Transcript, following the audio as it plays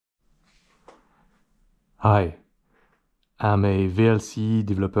Hi, I'm a VLC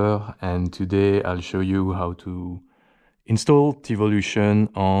developer and today I'll show you how to install tevolution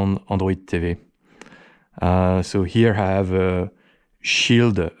on Android TV. So here I have a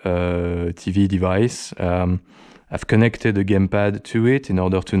Shield TV device. I've connected a gamepad to it in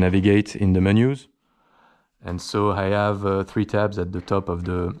order to navigate in the menus. And so I have three tabs at the top of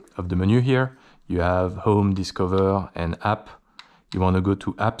the menu here. You have Home, Discover, and App. You want to go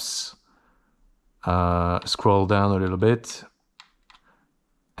to Apps. Scroll down a little bit,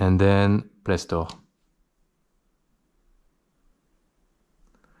 and then Play Store.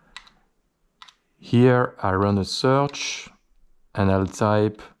 Here I run a search, and I'll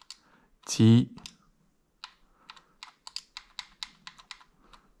type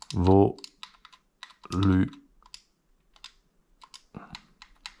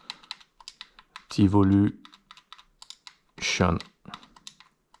tevolution.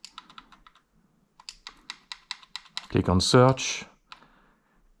 Click on search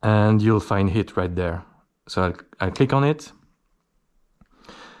and you'll find it right there. So I'll click on it.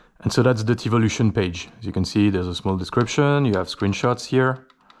 And so that's the tevolution page. As you can see, there's a small description. You have screenshots here.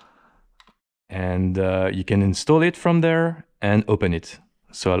 And you can install it from there and open it.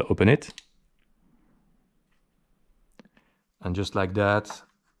 So I'll open it. And just like that,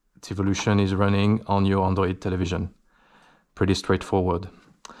 tevolution is running on your Android television. Pretty straightforward.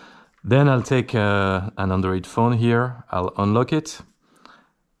 Then I'll take an Android phone here, I'll unlock it,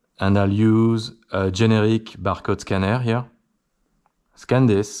 and I'll use a generic barcode scanner here. Scan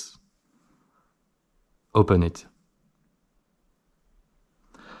this, open it.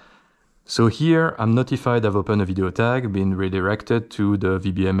 So here I'm notified I've opened a video tag, been redirected to the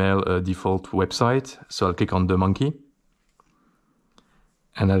VBML default website. So I'll click on the monkey,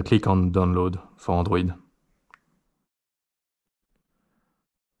 and I'll click on download for Android.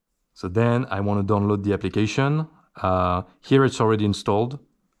 So then I want to download the application. Here it's already installed,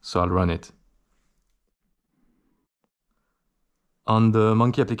 so I'll run it. On the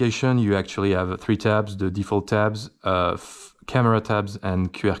Monkey application, you actually have three tabs, the default tabs, camera tabs,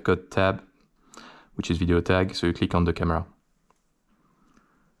 and QR code tab, which is video tag. So you click on the camera.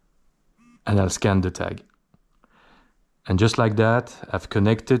 And I'll scan the tag. And just like that, I've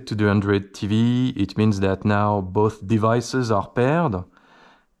connected to the Android TV. It means that now both devices are paired.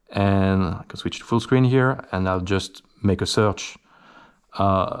 And I can switch to full screen here, and I'll just make a search.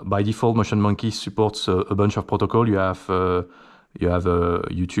 By default, Motion Monkey supports a bunch of protocol. You have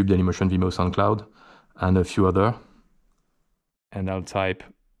YouTube, Dailymotion, Vimeo, SoundCloud, and a few other. And I'll type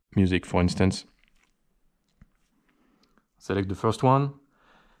music, for instance. Select the first one.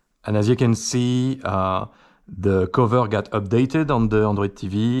 And as you can see, the cover got updated on the Android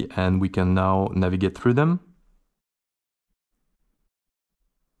TV, and we can now navigate through them.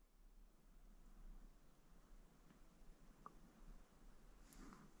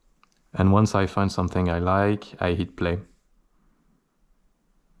 And once I find something I like, I hit play.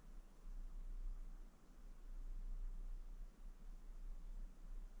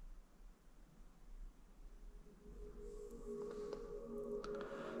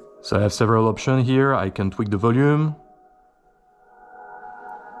 So I have several options here. I can tweak the volume.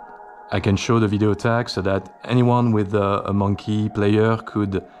 I can show the video tag so that anyone with a Monkey player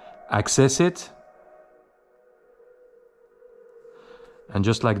could access it. And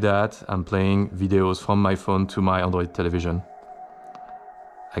just like that, I'm playing videos from my phone to my Android television.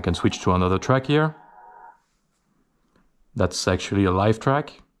 I can switch to another track here. That's actually a live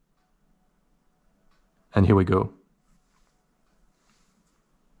track. And here we go.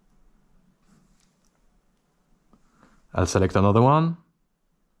 I'll select another one.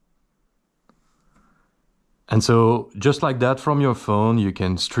 And so just like that, from your phone, you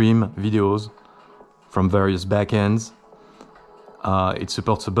can stream videos from various backends. It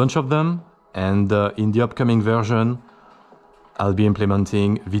supports a bunch of them, and in the upcoming version, I'll be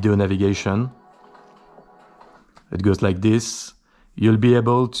implementing video navigation. It goes like this. You'll be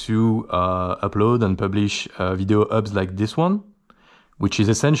able to upload and publish video hubs like this one, which is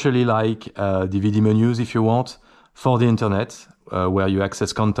essentially like DVD menus, if you want, for the internet, where you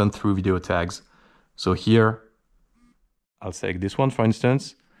access content through video tags. So here, I'll select this one, for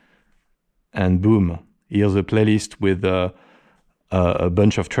instance, and boom, here's a playlist with a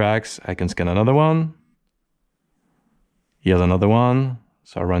bunch of tracks. I can scan another one. Here's another one.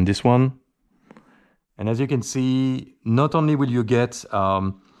 So I'll run this one. And as you can see, not only will you get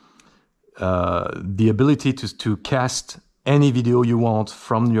the ability to cast any video you want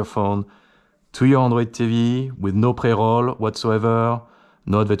from your phone to your Android TV with no pre-roll whatsoever,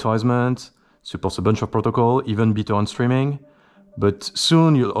 no advertisement, supports a bunch of protocol, even BitTorrent streaming. But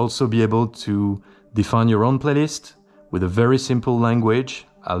soon you'll also be able to define your own playlist with a very simple language.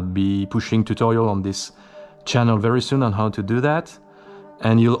 I'll be pushing tutorial on this channel very soon on how to do that.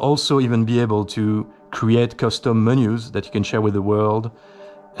 And you'll also even be able to create custom menus that you can share with the world.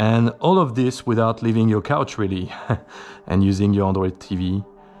 And all of this without leaving your couch really and using your Android TV.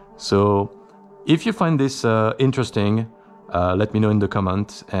 So if you find this interesting, let me know in the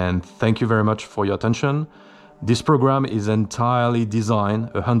comments, and thank you very much for your attention. This program is entirely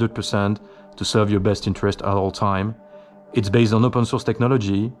designed 100% to serve your best interest at all time. It's based on open source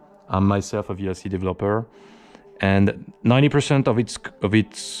technology. I'm myself a VLC developer, and 90% of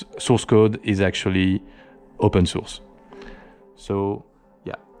its source code is actually open source. So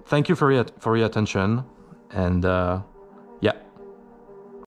yeah, thank you for your attention, and